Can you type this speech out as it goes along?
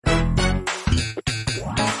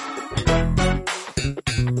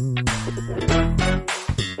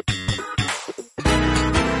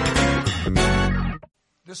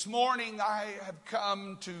This morning I have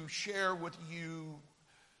come to share with you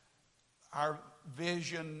our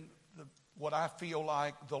vision, what I feel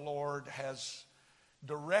like the Lord has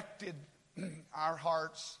directed our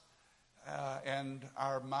hearts and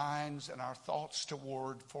our minds and our thoughts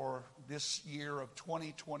toward for this year of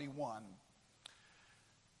 2021.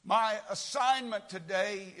 My assignment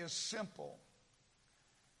today is simple,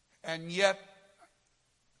 and yet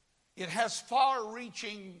it has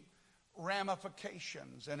far-reaching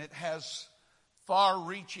ramifications, and it has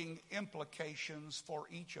far-reaching implications for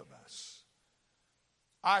each of us.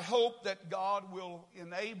 I hope that God will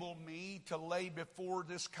enable me to lay before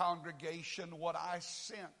this congregation what I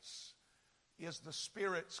sense is the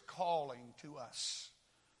Spirit's calling to us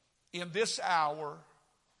in this hour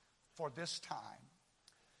for this time.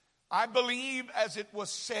 I believe, as it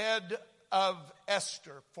was said of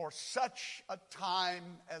Esther, for such a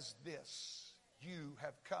time as this, you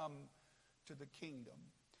have come to the kingdom.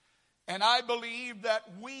 And I believe that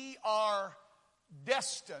we are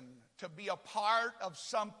destined to be a part of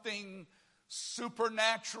something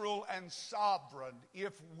supernatural and sovereign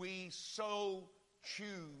if we so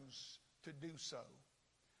choose to do so.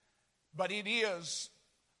 But it is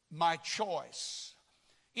my choice.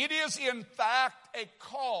 It is, in fact, a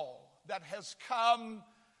call that has come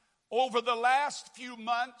over the last few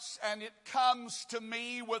months, and it comes to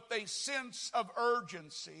me with a sense of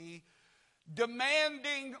urgency,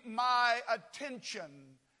 demanding my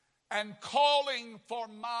attention and calling for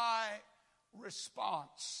my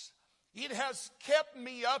response. It has kept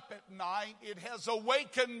me up at night. It has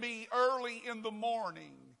awakened me early in the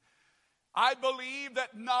morning. I believe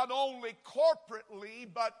that not only corporately,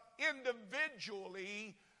 but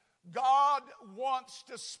individually, God wants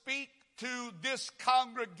to speak to this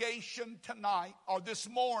congregation tonight or this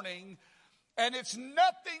morning, and it's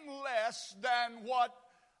nothing less than what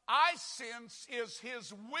I sense is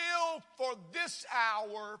His will for this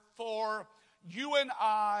hour for you and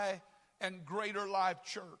I and Greater Life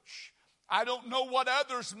Church. I don't know what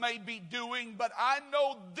others may be doing, but I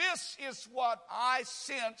know this is what I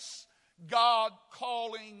sense God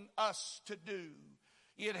calling us to do.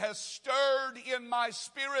 It has stirred in my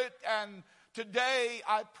spirit, and today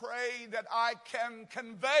I pray that I can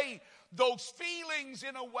convey those feelings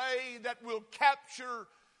in a way that will capture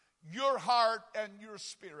your heart and your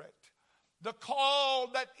spirit. The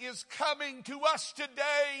call that is coming to us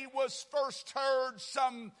today was first heard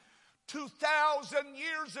some 2,000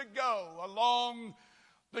 years ago along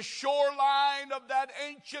the shoreline of that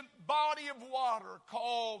ancient body of water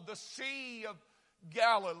called the Sea of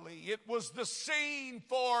Galilee. It was the scene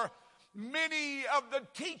for many of the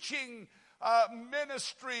teaching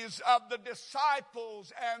ministries of the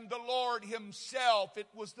disciples and the Lord Himself. It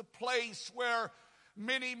was the place where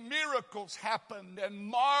many miracles happened and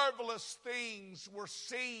marvelous things were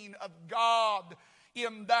seen of God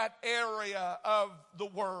in that area of the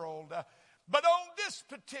world. But on this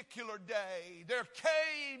particular day, there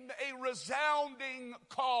came a resounding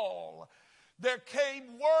call. There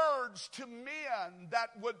came words to men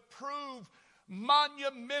that would prove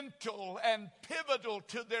monumental and pivotal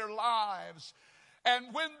to their lives.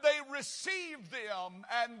 And when they received them,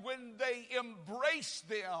 and when they embraced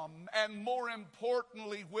them, and more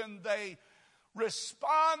importantly, when they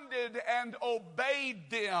responded and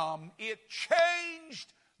obeyed them, it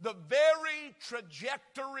changed the very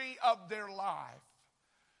trajectory of their life.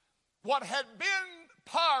 What had been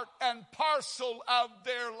part and parcel of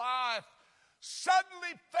their life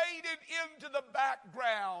suddenly faded into the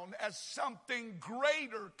background as something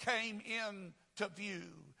greater came into view.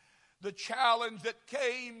 The challenge that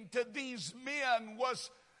came to these men was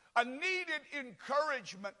a needed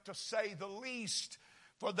encouragement, to say the least,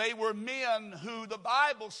 for they were men who the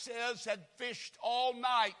Bible says had fished all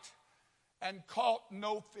night and caught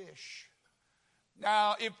no fish.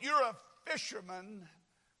 Now, if you're a fisherman,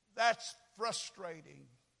 that's frustrating.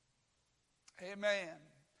 Amen.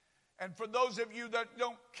 And for those of you that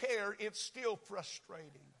don't care, it's still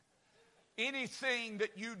frustrating. Anything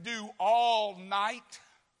that you do all night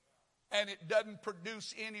and it doesn't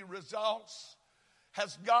produce any results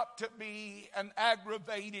has got to be an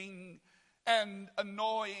aggravating and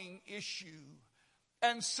annoying issue.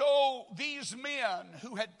 And so these men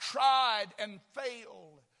who had tried and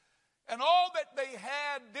failed, and all that they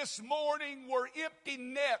had this morning were empty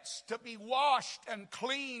nets to be washed and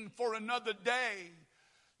cleaned for another day,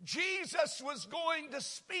 Jesus was going to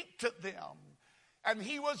speak to them. And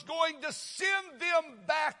He was going to send them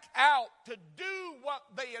back out to do what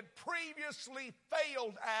they had previously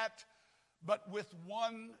failed at, but with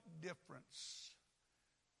one difference.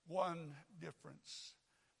 One difference.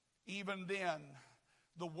 Even then,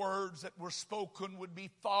 the words that were spoken would be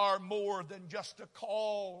far more than just a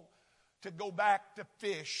call to go back to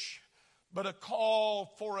fish, but a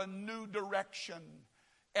call for a new direction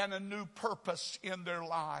and a new purpose in their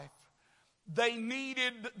life. They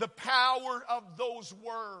needed the power of those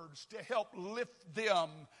words to help lift them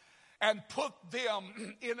and put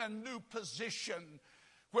them in a new position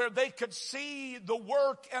where they could see the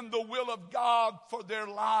work and the will of God for their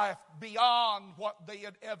life beyond what they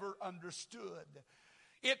had ever understood.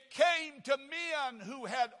 It came to men who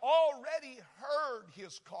had already heard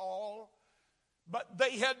his call, but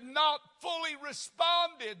they had not fully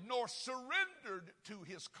responded nor surrendered to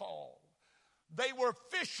his call. They were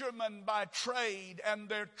fishermen by trade, and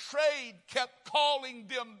their trade kept calling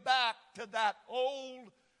them back to that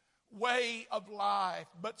old way of life.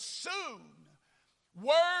 But soon,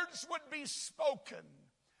 words would be spoken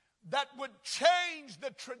that would change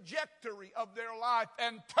the trajectory of their life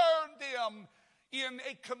and turn them in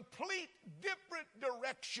a complete different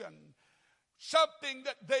direction, something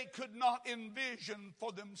that they could not envision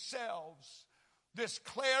for themselves. This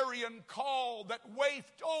clarion call that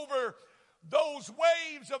wafted over those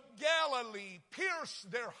waves of Galilee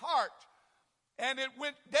pierced their heart, and it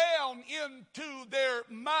went down into their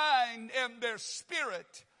mind and their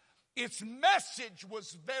spirit. Its message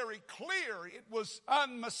was very clear. It was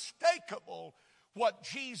unmistakable what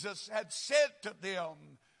Jesus had said to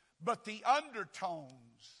them. But the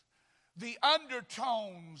undertones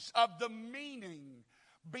of the meaning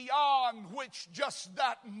beyond which just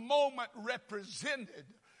that moment represented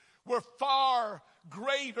were far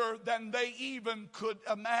greater than they even could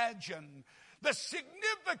imagine. The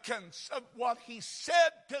significance of what he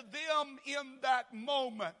said to them in that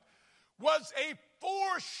moment was a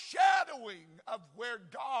foreshadowing of where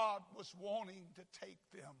God was wanting to take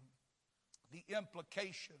them. The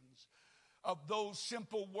implications of those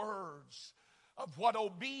simple words, of what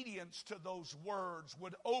obedience to those words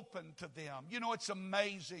would open to them. You know, it's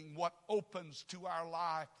amazing what opens to our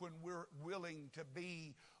life when we're willing to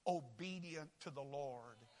be obedient to the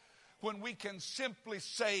Lord. When we can simply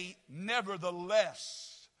say,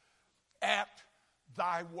 nevertheless, at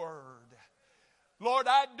thy word. Lord,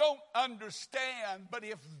 I don't understand, but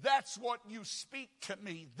if that's what you speak to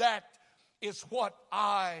me, that is what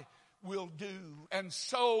I will do. And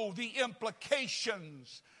so the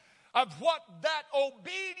implications of what that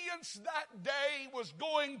obedience that day was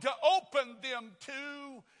going to open them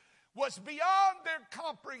to was beyond their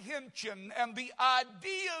comprehension, and the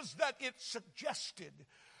ideas that it suggested,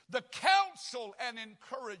 the counsel and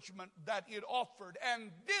encouragement that it offered.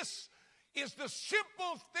 And this is the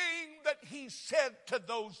simple thing that he said to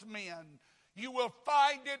those men. You will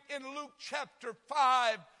find it in Luke chapter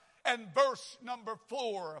 5 and verse number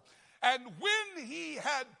 4. And when he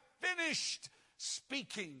had finished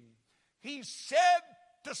speaking, he said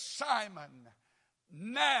to Simon,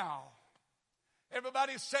 now.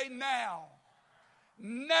 Everybody say now.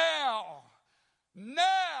 Now.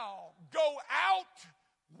 Now go out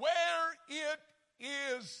where it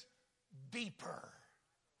is deeper.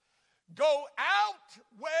 Go out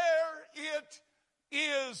where it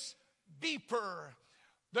is deeper.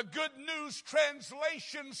 The Good News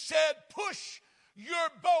Translation said, push your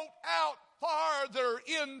boat out farther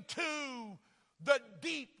into the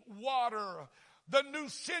deep water. The New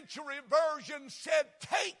Century Version said,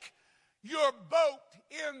 take your boat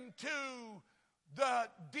into the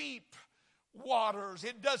deep waters.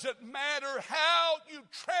 It doesn't matter how you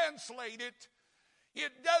translate it.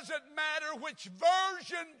 It doesn't matter which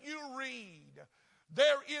version you read.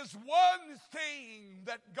 There is one thing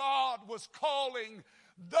that God was calling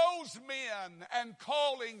those men and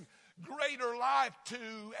calling greater life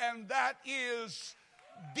to, and that is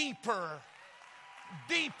deeper,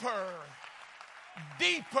 deeper,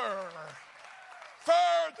 deeper,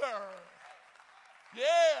 further.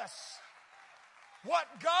 Yes. What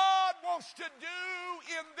God wants to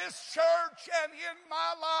do in this church and in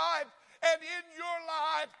my life and in your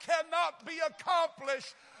life cannot be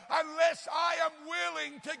accomplished unless I am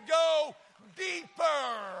willing to go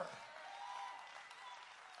deeper.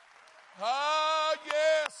 Oh,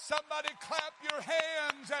 yes. Somebody clap your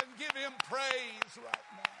hands and give him praise right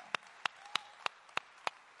now.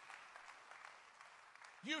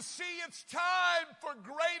 You see, it's time for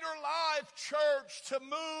Greater Life Church to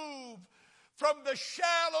move from the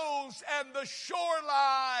shallows and the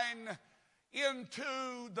shoreline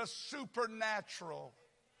into the supernatural.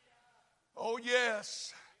 Oh,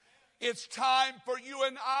 yes. It's time for you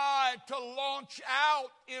and I to launch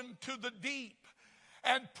out into the deep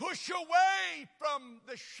and push away from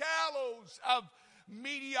the shallows of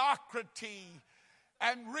mediocrity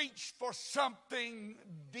and reach for something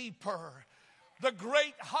deeper. the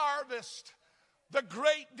great harvest, the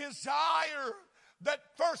great desire that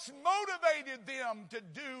first motivated them to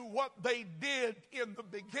do what they did in the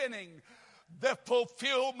beginning, the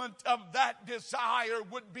fulfillment of that desire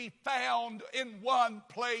would be found in one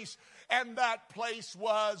place, and that place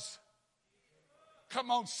was,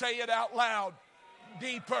 come on, say it out loud,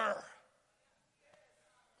 deeper.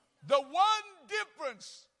 The one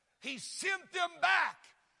difference, he sent them back,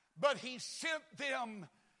 but he sent them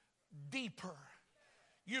deeper.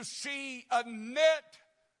 You see, a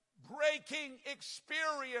net-breaking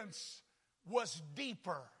experience was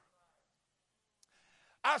deeper.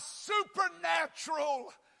 A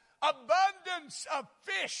supernatural abundance of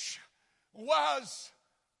fish was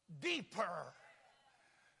deeper.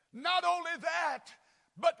 Not only that,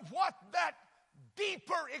 but what that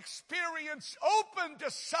deeper experience opened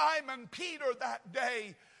to Simon Peter that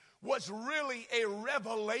day was really a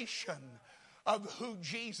revelation of who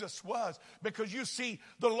Jesus was. Because you see,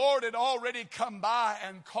 the Lord had already come by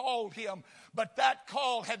and called him, but that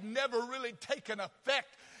call had never really taken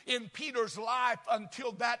effect in Peter's life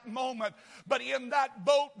until that moment. But in that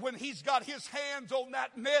boat, when he's got his hands on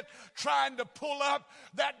that net trying to pull up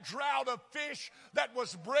that drought of fish that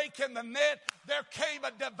was breaking the net, there came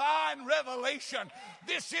a divine revelation.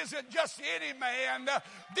 This isn't just any man.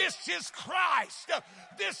 This is Christ.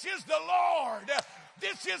 This is the Lord.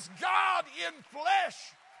 This is God in flesh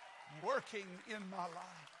working in my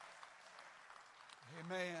life.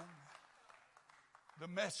 Amen. The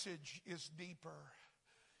message is deeper.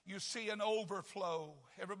 You see, an overflow.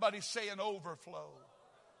 Everybody say an overflow.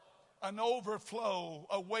 An overflow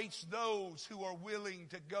awaits those who are willing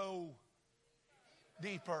to go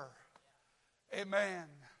deeper. Amen.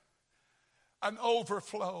 An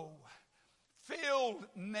overflow. Filled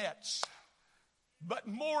nets. But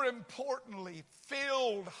more importantly,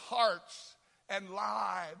 filled hearts and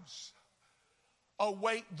lives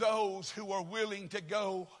await those who are willing to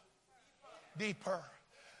go deeper.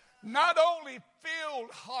 Not only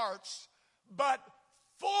filled hearts, but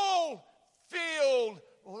full-filled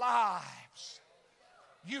lives.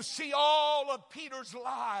 You see, all of Peter's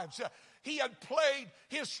lives, he had played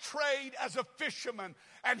his trade as a fisherman,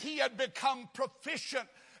 and he had become proficient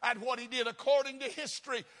at what he did. According to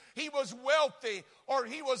history, he was wealthy, or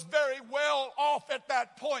he was very well off at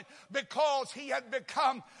that point, because he had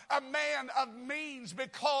become a man of means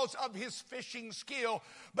because of his fishing skill.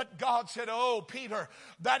 But God said, "Oh, Peter,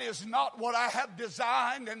 that is not what I have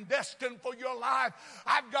designed and destined for your life.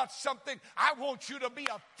 I've got something. I want you to be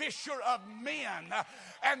a fisher of men."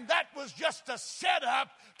 And that was just a setup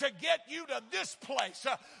to get you to this place.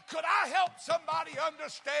 Could I help somebody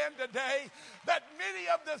understand today that many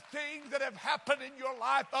of the things that have happened in your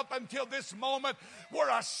life up until this moment were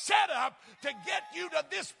a setup to get you to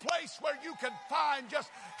this place where you can find just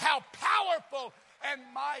how powerful and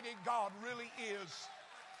mighty God really is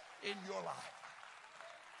in your life?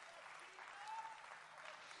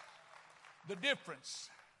 The difference.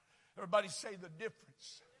 Everybody say the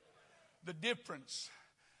difference. The difference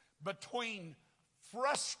between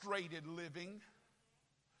frustrated living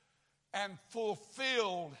and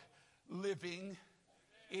fulfilled living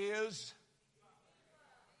is...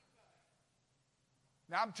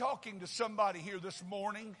 Now, I'm talking to somebody here this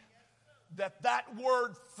morning that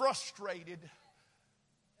word frustrated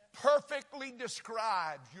perfectly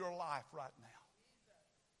describes your life right now.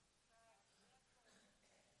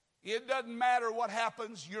 It doesn't matter what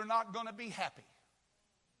happens, you're not going to be happy.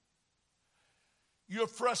 You're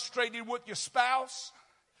frustrated with your spouse.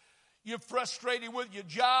 You're frustrated with your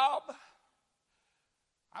job.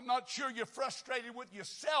 I'm not sure you're frustrated with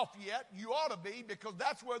yourself yet. You ought to be, because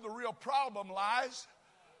that's where the real problem lies.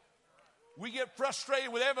 We get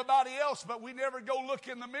frustrated with everybody else, but we never go look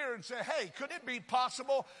in the mirror and say, "Hey, could it be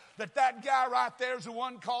possible that guy right there is the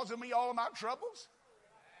one causing me all of my troubles?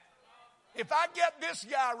 If I get this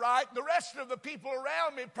guy right, the rest of the people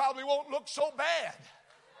around me probably won't look so bad."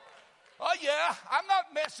 Oh yeah, I'm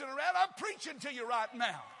not messing around. I'm preaching to you right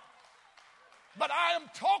now. But I am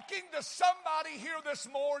talking to somebody here this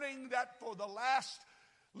morning that for the last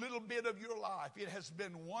little bit of your life, it has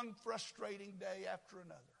been one frustrating day after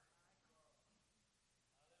another.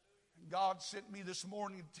 And God sent me this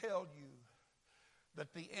morning to tell you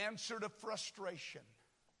that the answer to frustration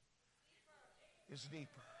is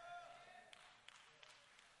deeper.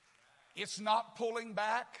 It's not pulling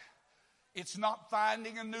back. It's not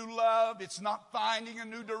finding a new love. It's not finding a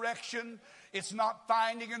new direction. It's not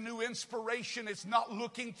finding a new inspiration. It's not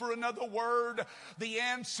looking for another word. The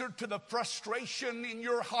answer to the frustration in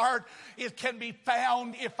your heart, it can be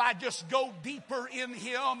found if I just go deeper in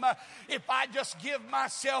Him. If I just give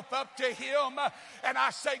myself up to Him and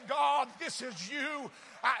I say, God, this is you.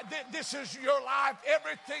 This is your life.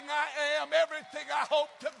 Everything I am, everything I hope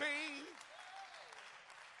to be.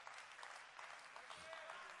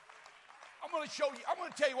 I'm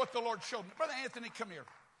going to tell you what the Lord showed me. Brother Anthony, come here.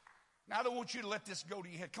 Now, I don't want you to let this go to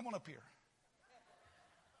your head. Come on up here.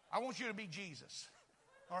 I want you to be Jesus.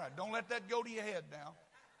 All right, don't let that go to your head now.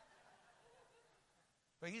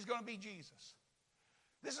 But He's going to be Jesus.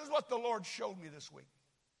 This is what the Lord showed me this week.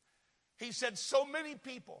 He said, so many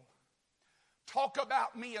people talk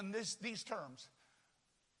about me in these terms.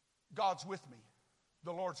 God's with me.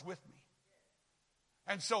 The Lord's with me.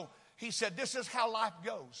 And so He said, this is how life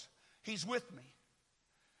goes. He's with me.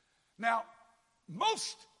 Now,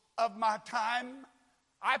 most of my time,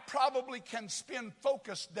 I probably can spend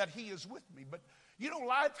focused that He is with me. But, you know,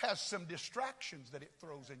 life has some distractions that it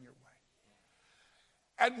throws in your way.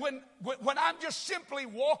 And when I'm just simply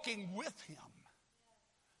walking with Him,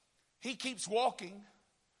 He keeps walking.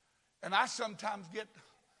 And I sometimes get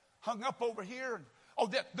hung up over here.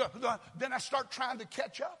 And, then I start trying to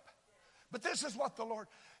catch up. But this is what the Lord,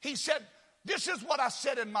 He said, this is what I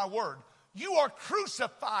said in my word. You are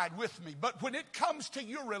crucified with me. But when it comes to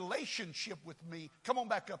your relationship with me, come on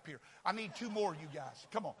back up here. I need two more, you guys.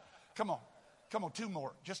 Come on, two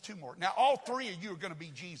more. Just two more. Now, all three of you are going to be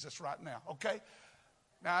Jesus right now, okay?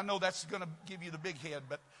 Now, I know that's going to give you the big head,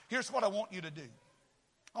 but here's what I want you to do.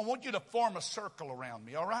 I want you to form a circle around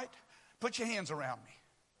me, all right? Put your hands around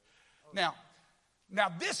me.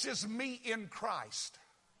 Now this is me in Christ.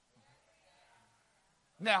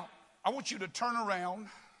 Now, I want you to turn around,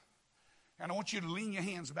 and I want you to lean your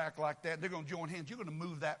hands back like that. They're going to join hands. You're going to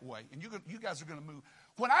move that way, and you guys are going to move.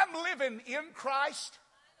 When I'm living in Christ,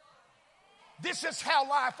 this is how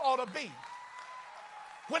life ought to be.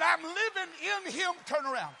 When I'm living in Him, turn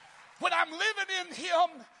around. When I'm living in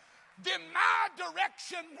Him, then my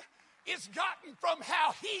direction is gotten from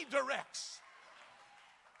how He directs.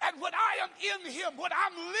 And when I am in Him, when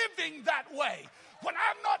I'm living that way, when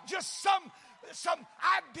I'm not just some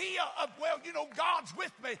idea of, well, you know, God's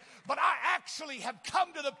with me, but I actually have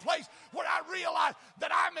come to the place where I realize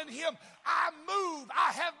that I'm in Him. I move.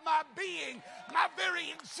 I have my being. My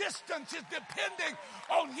very existence is depending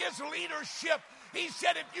on His leadership. He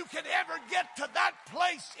said, if you can ever get to that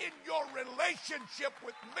place in your relationship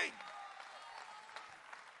with me,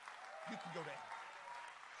 you can go down.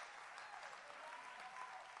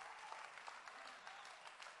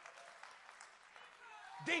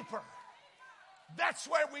 Deeper. That's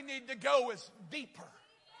where we need to go, is deeper.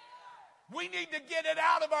 We need to get it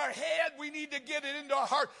out of our head. We need to get it into our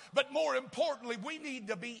heart. But more importantly, we need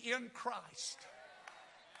to be in Christ.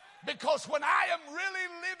 Because when I am really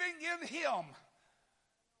living in Him,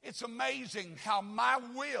 it's amazing how my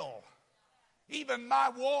will, even my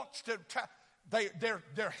wants,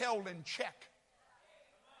 they're held in check.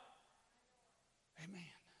 Amen.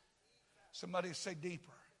 Somebody say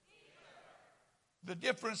deeper. The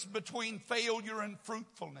difference between failure and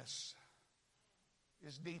fruitfulness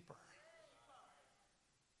is deeper.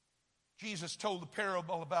 Jesus told the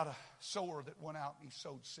parable about a sower that went out and he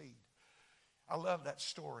sowed seed. I love that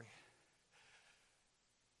story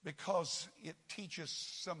because it teaches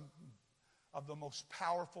some of the most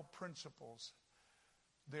powerful principles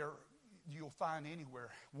there you'll find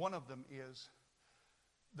anywhere. One of them is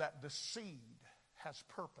that the seed has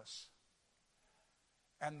purpose.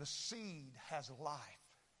 And the seed has life.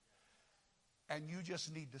 And you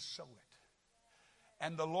just need to sow it.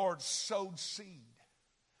 And the Lord sowed seed.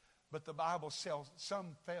 But the Bible says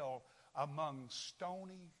some fell among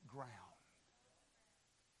stony ground.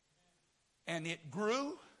 And it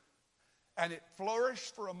grew and it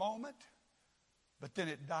flourished for a moment. But then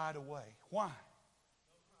it died away. Why?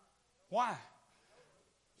 Why?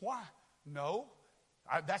 Why? No.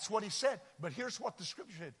 That's what He said. But here's what the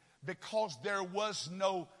Scripture said. Because there was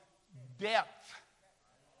no depth.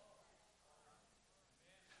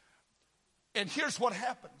 And here's what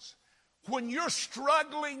happens. When you're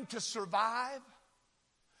struggling to survive,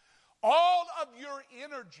 all of your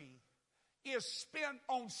energy is spent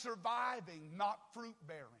on surviving, not fruit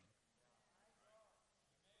bearing.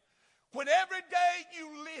 When every day you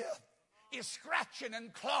live is scratching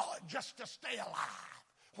and clawing just to stay alive.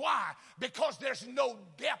 Why? Because there's no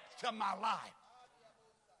depth to my life.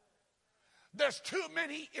 There's too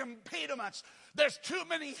many impediments. There's too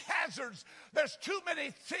many hazards. There's too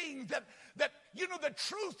many things that you know, the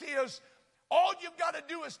truth is All you've got to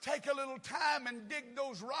do is take a little time and dig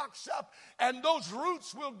those rocks up, and those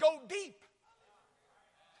roots will go deep.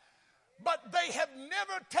 But they have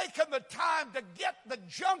never taken the time to get the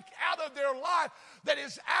junk out of their life that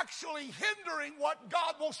is actually hindering what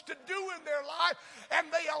God wants to do in their life. And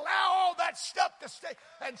they allow all that stuff to stay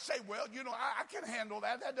and say, well, I can handle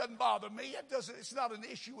that. That doesn't bother me. It's not an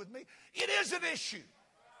issue with me. It is an issue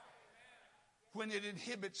when it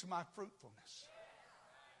inhibits my fruitfulness.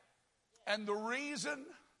 And the reason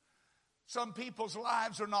some people's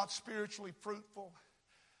lives are not spiritually fruitful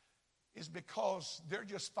is because they're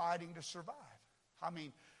just fighting to survive. I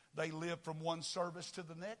mean, they live from one service to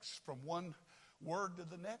the next, from one word to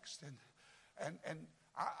the next. And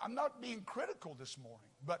I'm not being critical this morning,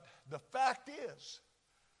 but the fact is,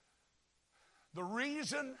 the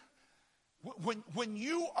reason when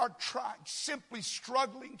you are simply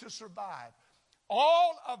struggling to survive,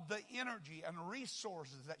 all of the energy and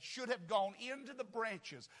resources that should have gone into the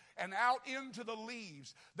branches and out into the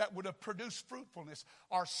leaves that would have produced fruitfulness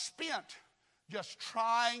are spent just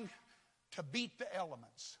trying to beat the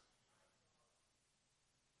elements.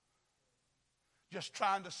 Just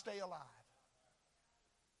trying to stay alive.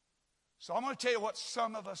 So I'm going to tell you what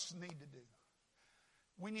some of us need to do.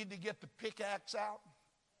 We need to get the pickaxe out.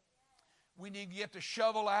 We need to get the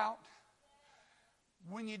shovel out.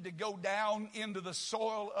 We need to go down into the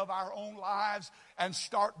soil of our own lives and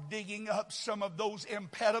start digging up some of those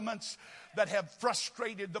impediments that have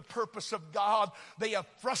frustrated the purpose of God. They have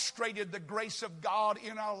frustrated the grace of God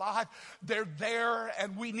in our life. They're there,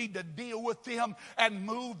 and we need to deal with them and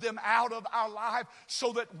move them out of our life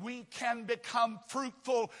so that we can become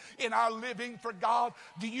fruitful in our living for God.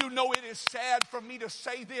 Do you know, it is sad for me to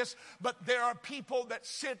say this, but there are people that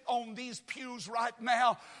sit on these pews right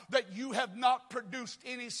now that you have not produced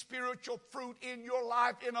any spiritual fruit in your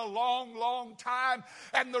life in a long, long time.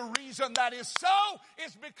 And the reason that is so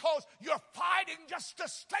is because you're fighting just to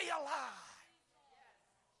stay alive.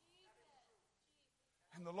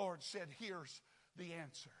 And the Lord said, here's the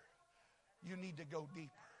answer. You need to go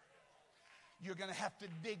deeper. You're going to have to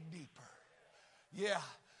dig deeper. Yeah,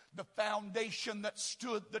 the foundation that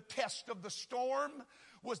stood the test of the storm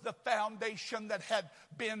was the foundation that had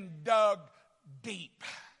been dug deep.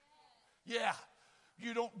 Yeah.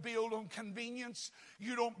 You don't build on convenience.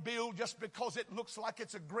 You don't build just because it looks like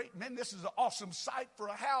it's a great, man, this is an awesome site for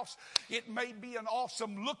a house. It may be an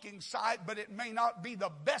awesome looking site, but it may not be the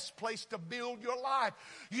best place to build your life.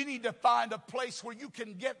 You need to find a place where you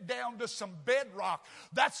can get down to some bedrock.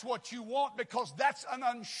 That's what you want, because that's an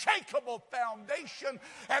unshakable foundation.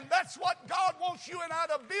 And that's what God wants you and I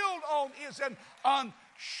to build on, is an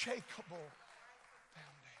unshakable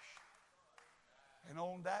foundation. And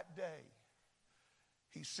on that day,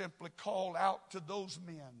 He simply called out to those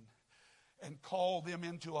men and called them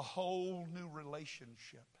into a whole new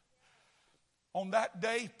relationship. On that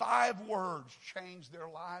day, 5 words changed their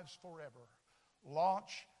lives forever.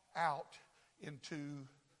 Launch out into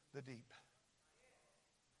the deep.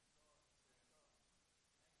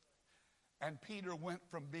 And Peter went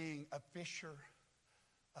from being a fisher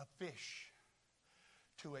of fish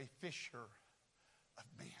to a fisher of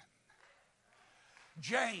men.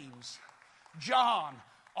 James, John,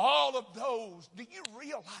 all of those, do you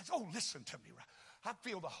realize, oh, listen to me, I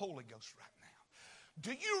feel the Holy Ghost right now.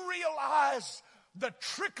 Do you realize the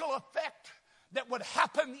trickle effect that would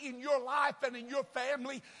happen in your life and in your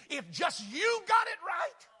family if just you got it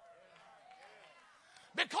right?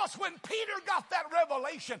 Because when Peter got that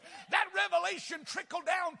revelation trickled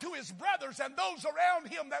down to his brothers and those around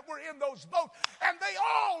him that were in those boats, and they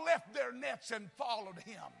all left their nets and followed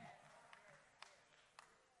him.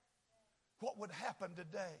 What would happen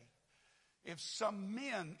today if some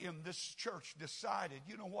men in this church decided,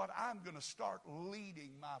 you know what, I'm going to start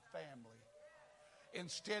leading my family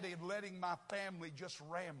instead of letting my family just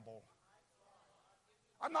ramble?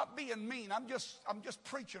 I'm not being mean. I'm just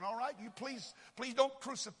preaching, all right? You please don't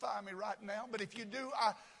crucify me right now. But if you do,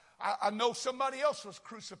 I know somebody else was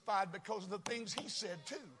crucified because of the things he said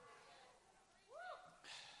too.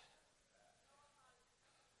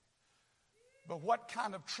 But what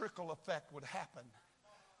kind of trickle effect would happen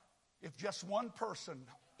if just one person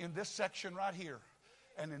in this section right here,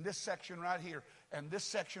 and in this section right here, and this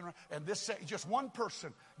section, and this section, just one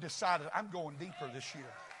person decided, I'm going deeper this year.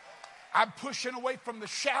 I'm pushing away from the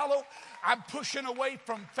shallow. I'm pushing away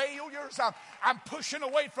from failures. I'm pushing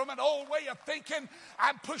away from an old way of thinking.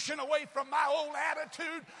 I'm pushing away from my old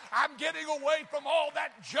attitude. I'm getting away from all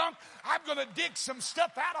that junk. I'm going to dig some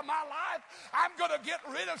stuff out of my life. I'm going to get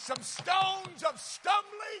rid of some stones of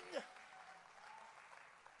stumbling.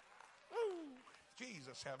 Ooh,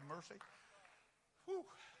 Jesus have mercy. Whew.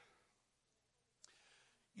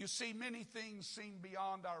 You see, many things seem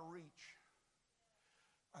beyond our reach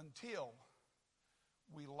until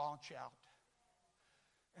we launch out.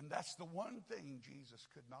 And that's the one thing Jesus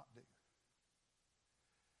could not do.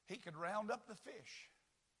 He could round up the fish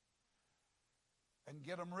and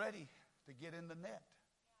get them ready to get in the net.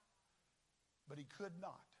 But he could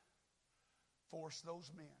not force those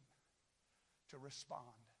men to respond.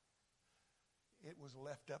 It was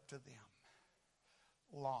left up to them.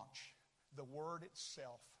 Launch. The word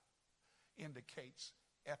itself indicates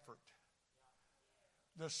effort.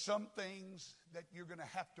 There's some things that you're going to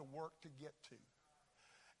have to work to get to.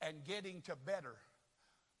 And getting to better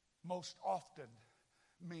most often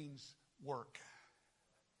means work.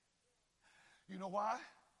 You know why?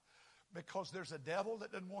 Because there's a devil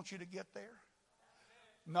that doesn't want you to get there.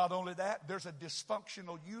 Not only that, there's a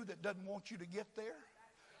dysfunctional you that doesn't want you to get there.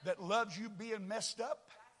 That loves you being messed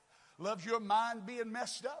up. Loves your mind being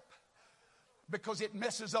messed up. Because it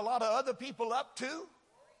messes a lot of other people up too.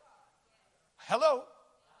 Hello?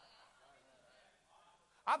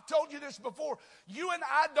 I've told you this before. You and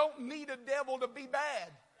I don't need a devil to be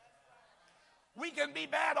bad. We can be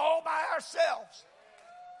bad all by ourselves.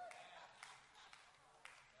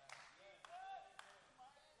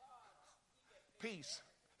 Peace.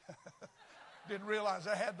 Didn't realize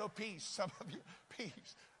I had no peace. Some of you,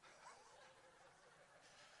 peace.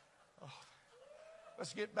 Oh.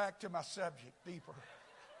 Let's get back to my subject. Deeper.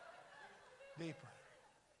 Deeper.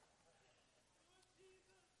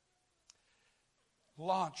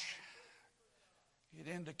 Launch. It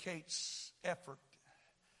indicates effort.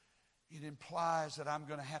 It implies that I'm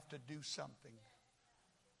going to have to do something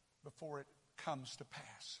before it comes to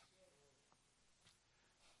pass.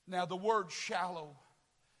 Now the word shallow,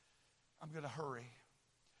 I'm going to hurry.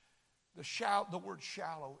 The word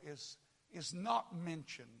shallow is not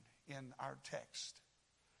mentioned in our text,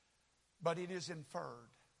 but it is inferred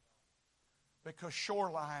because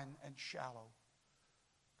shoreline and shallow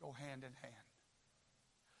go hand in hand.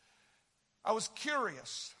 I was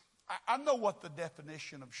curious. I know what the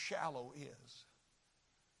definition of shallow is,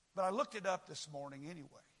 but I looked it up this morning anyway.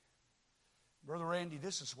 Brother Randy,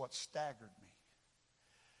 this is what staggered me.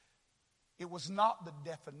 It was not the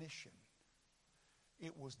definition.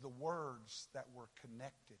 It was the words that were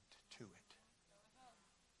connected to it.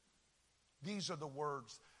 These are the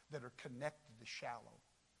words that are connected to shallow.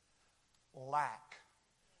 Lack.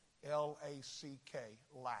 L-A-C-K.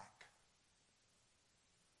 Lack.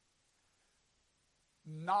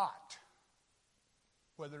 Not.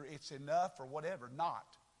 Whether it's enough or whatever.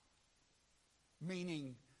 Not.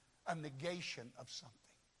 Meaning a negation of something.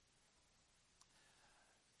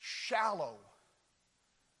 Shallow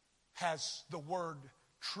has the word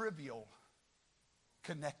trivial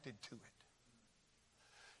connected to it.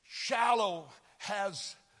 Shallow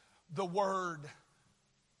has the word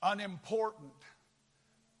unimportant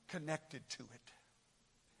connected to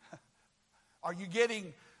it. Are you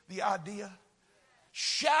getting the idea?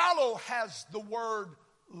 Shallow has the word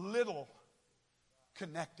little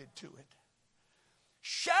connected to it.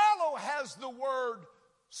 Shallow has the word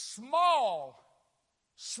small.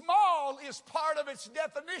 Small is part of its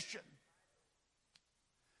definition.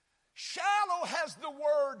 Shallow has the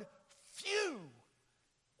word few.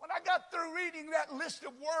 When I got through reading that list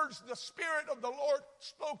of words, the Spirit of the Lord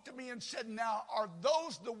spoke to me and said, now, are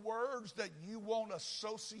those the words that you want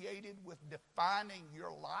associated with defining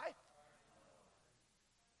your life?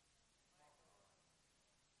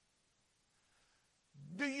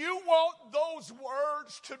 Do you want those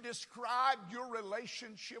words to describe your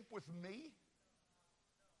relationship with me?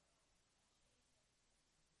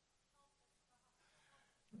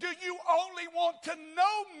 Do you only want to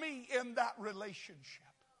know me in that relationship?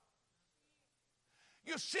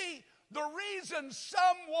 You see, the reason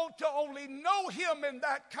some want to only know him in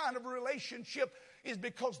that kind of relationship is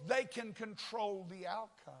because they can control the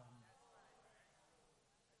outcome.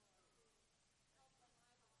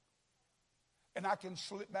 And I can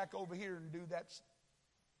slip back over here and do that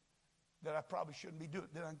I probably shouldn't be doing.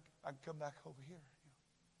 Then I can come back over here.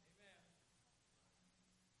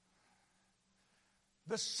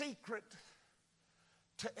 The secret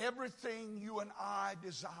to everything you and I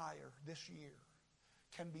desire this year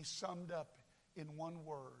can be summed up in one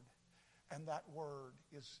word, and that word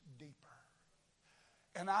is deeper.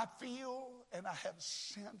 And I feel and I have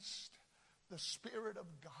sensed the Spirit of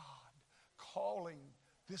God calling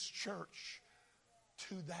this church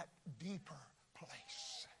to that deeper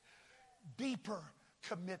place, deeper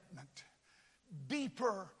commitment,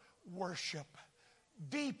 deeper worship,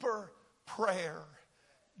 deeper prayer,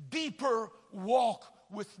 deeper walk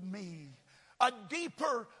with me. a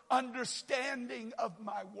deeper understanding of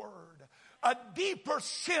my word, a deeper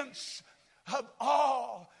sense of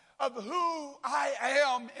awe of who I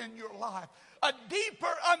am in your life, a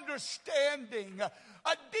deeper understanding,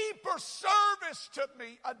 a deeper service to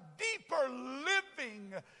me, a deeper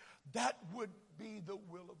living that would be the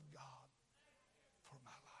will of God for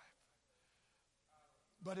my life.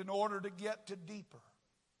 But in order to get to deeper,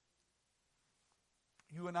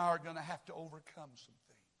 you and I are going to have to overcome some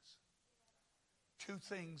things. Two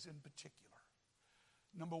things in particular.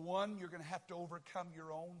 Number one, you're going to have to overcome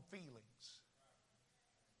your own feelings.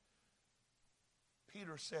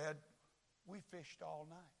 Peter said, we fished all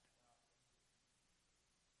night.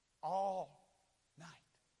 All night.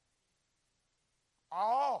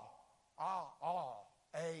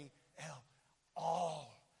 A-L,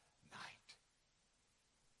 all night.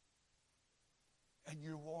 And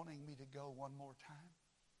you're wanting me to go one more time?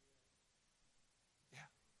 Yeah,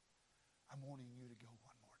 I'm wanting you to go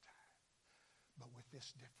one more time. But with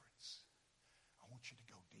this difference, I want you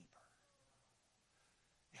to go deeper.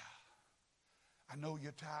 Yeah, I know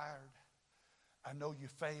you're tired. I know you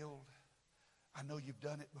failed. I know you've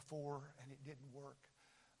done it before and it didn't work.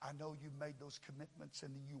 I know you made those commitments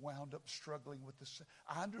and then you wound up struggling with this.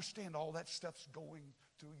 I understand all that stuff's going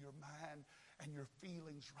through your mind, and your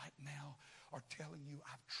feelings right now are telling you,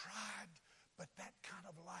 I've tried, but that kind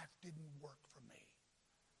of life didn't work for me.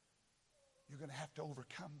 You're going to have to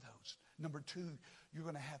overcome those. Number two, you're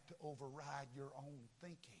going to have to override your own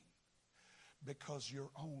thinking, because your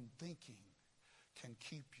own thinking can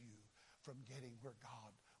keep you from getting where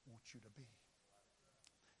God wants you to be.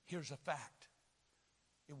 Here's a fact.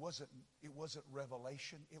 It wasn't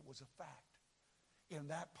revelation, it was a fact. In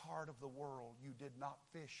that part of the world, you did not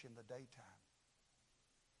fish in the daytime.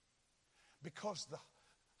 Because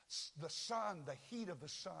the sun, the heat of the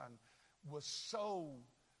sun was so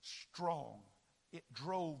strong, it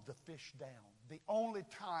drove the fish down. The only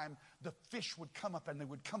time the fish would come up, and they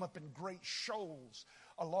would come up in great shoals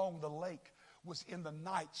along the lake, was in the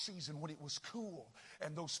night season when it was cool,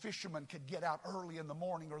 and those fishermen could get out early in the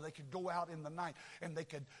morning, or they could go out in the night, and they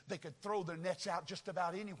could throw their nets out just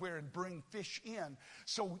about anywhere and bring fish in.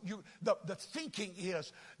 So the thinking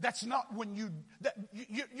is, that's not when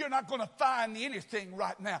you're not going to find anything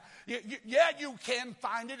right now. You can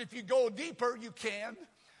find it. If you go deeper, you can.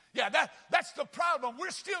 Yeah, that's the problem. We're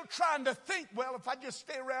still trying to think, well, if I just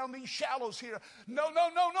stay around these shallows here. No.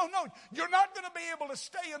 You're not going to be able to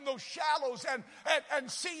stay in those shallows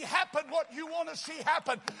and see happen what you want to see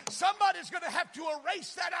happen. Somebody's going to have to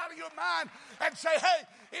erase that out of your mind and say, hey,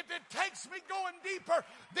 if it takes me going deeper,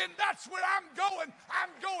 then that's where I'm going. I'm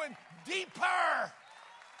going deeper.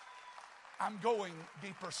 I'm going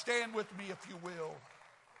deeper. Stand with me if you will.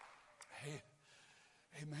 Hey,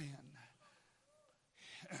 amen.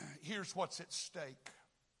 Here's what's at stake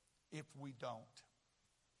if we don't.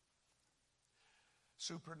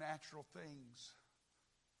 Supernatural things.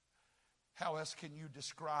 How else can you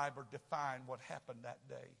describe or define what happened that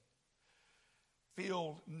day?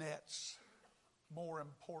 Filled nets, more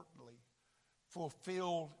importantly,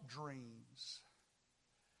 fulfilled dreams,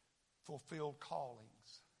 fulfilled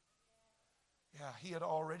callings. Yeah, he had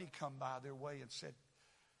already come by their way and said,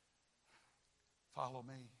 follow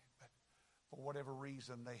me. For whatever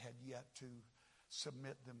reason, they had yet to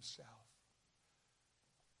submit themselves.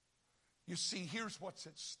 You see, here's what's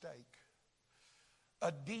at stake.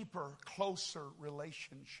 A deeper, closer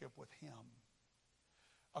relationship with him.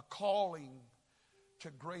 A calling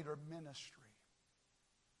to greater ministry.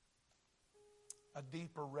 A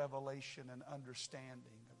deeper revelation and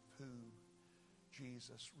understanding of who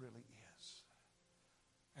Jesus really is.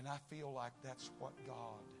 And I feel like that's what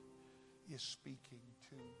God is speaking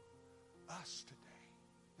to us today,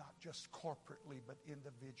 not just corporately, but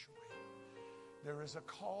individually. There is a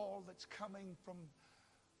call that's coming from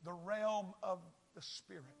the realm of the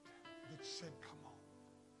Spirit that said, come on,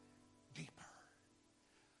 deeper,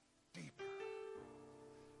 deeper,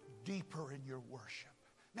 deeper in your worship.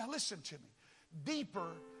 Now listen to me.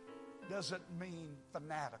 Deeper doesn't mean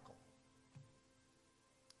fanatical.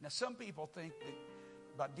 Now some people think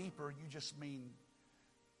that by deeper you just mean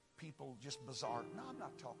people just bizarre. No, I'm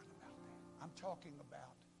not talking about that. I'm talking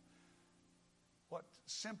about what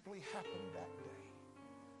simply happened that day.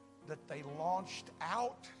 That they launched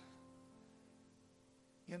out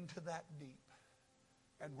into that deep.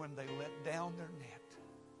 And when they let down their net,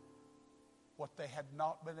 what they had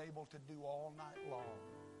not been able to do all night long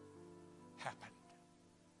happened.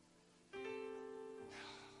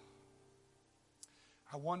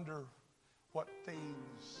 I wonder what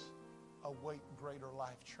things Await Greater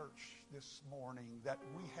Life Church this morning that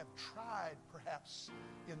we have tried perhaps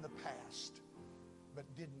in the past but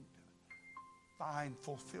didn't find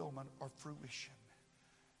fulfillment or fruition.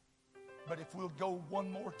 But if we'll go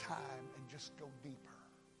one more time and just go deeper,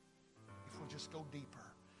 if we'll just go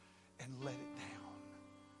deeper and let it down,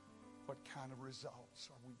 what kind of results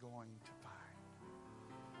are we going to find?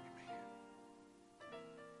 Amen.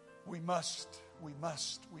 We must.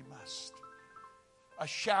 A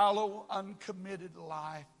shallow, uncommitted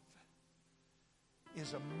life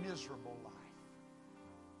is a miserable life.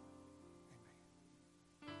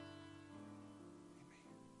 Amen. Amen.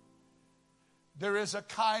 There is a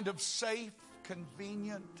kind of safe,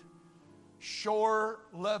 convenient,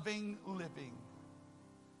 shore-loving living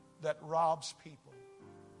that robs people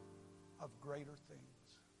of greater things.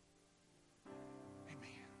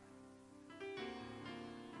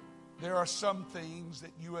 There are some things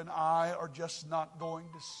that you and I are just not going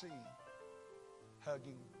to see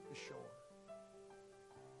hugging the shore.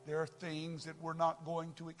 There are things that we're not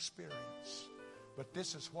going to experience. But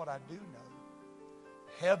this is what I do know.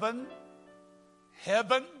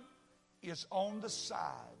 Heaven is on the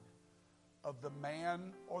side of the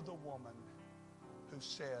man or the woman who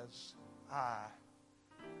says, I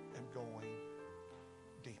am going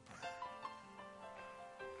deeper.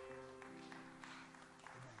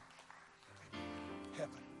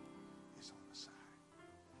 Heaven is on the side.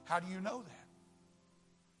 How do you know that?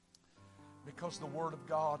 Because the Word of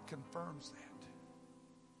God confirms that.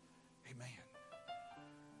 Amen.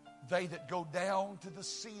 They that go down to the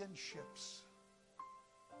sea in ships,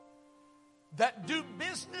 that do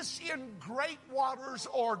business in great waters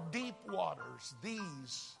or deep waters,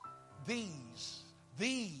 these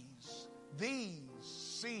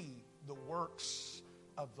see the works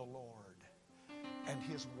of the Lord and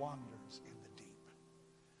His wonders in the deep.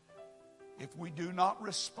 If we do not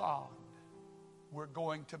respond, we're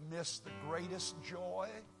going to miss the greatest joy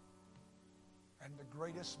and the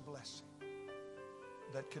greatest blessing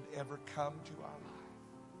that could ever come to our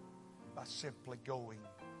life by simply going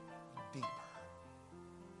deeper.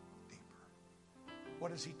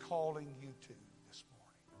 What is He calling you to this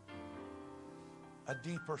morning? A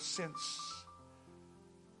deeper sense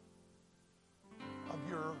of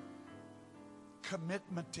your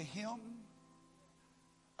commitment to Him,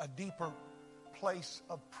 a deeper place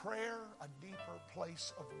of prayer, a deeper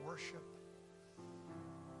place of worship,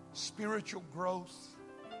 spiritual growth,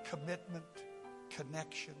 commitment,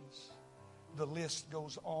 connections. The list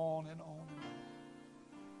goes on and on and on.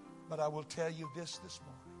 But I will tell you this morning.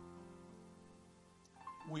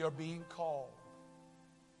 We are being called.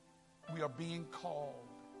 We are being called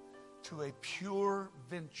to a pure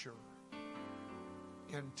venture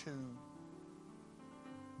into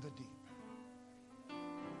the deep.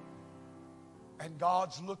 And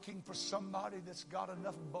God's looking for somebody that's got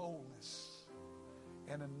enough boldness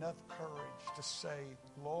and enough courage to say,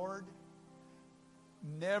 Lord,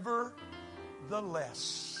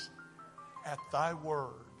 nevertheless, at thy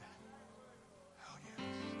word. Oh, yes.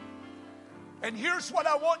 And here's what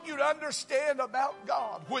I want you to understand about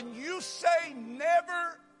God. When you say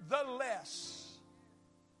nevertheless,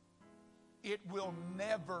 it will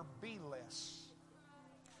never be less.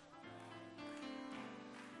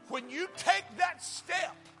 When you take that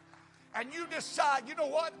step and you decide, you know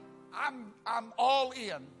what, I'm all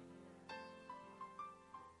in.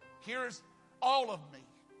 Here's all of me.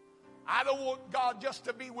 I don't want God just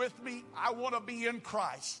to be with me. I want to be in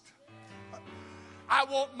Christ. I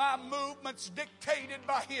want my movements dictated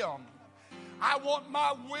by Him. I want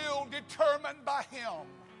my will determined by Him.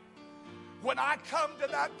 When I come to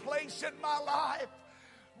that place in my life,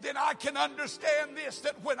 then I can understand this,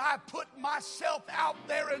 that when I put myself out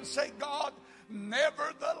there and say, God,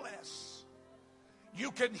 nevertheless, you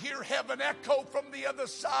can hear heaven echo from the other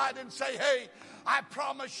side and say, hey, I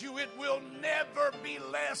promise you it will never be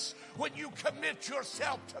less when you commit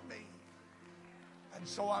yourself to me. And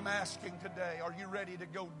so I'm asking today, are you ready to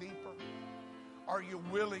go deeper? Are you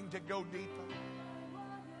willing to go deeper?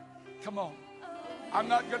 Come on. I'm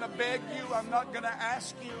not going to beg you. I'm not going to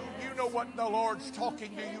ask you. You know what the Lord's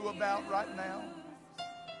talking to you about right now.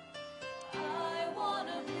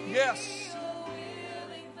 Yes.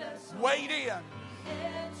 Wade in.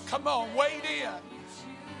 Come on, wade in.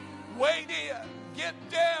 Wade in. Get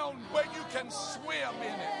down where you can swim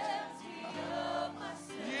in it.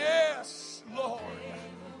 Yes, Lord.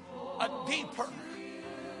 A deeper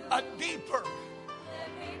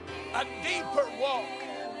walk.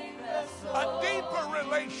 A deeper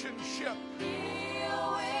relationship.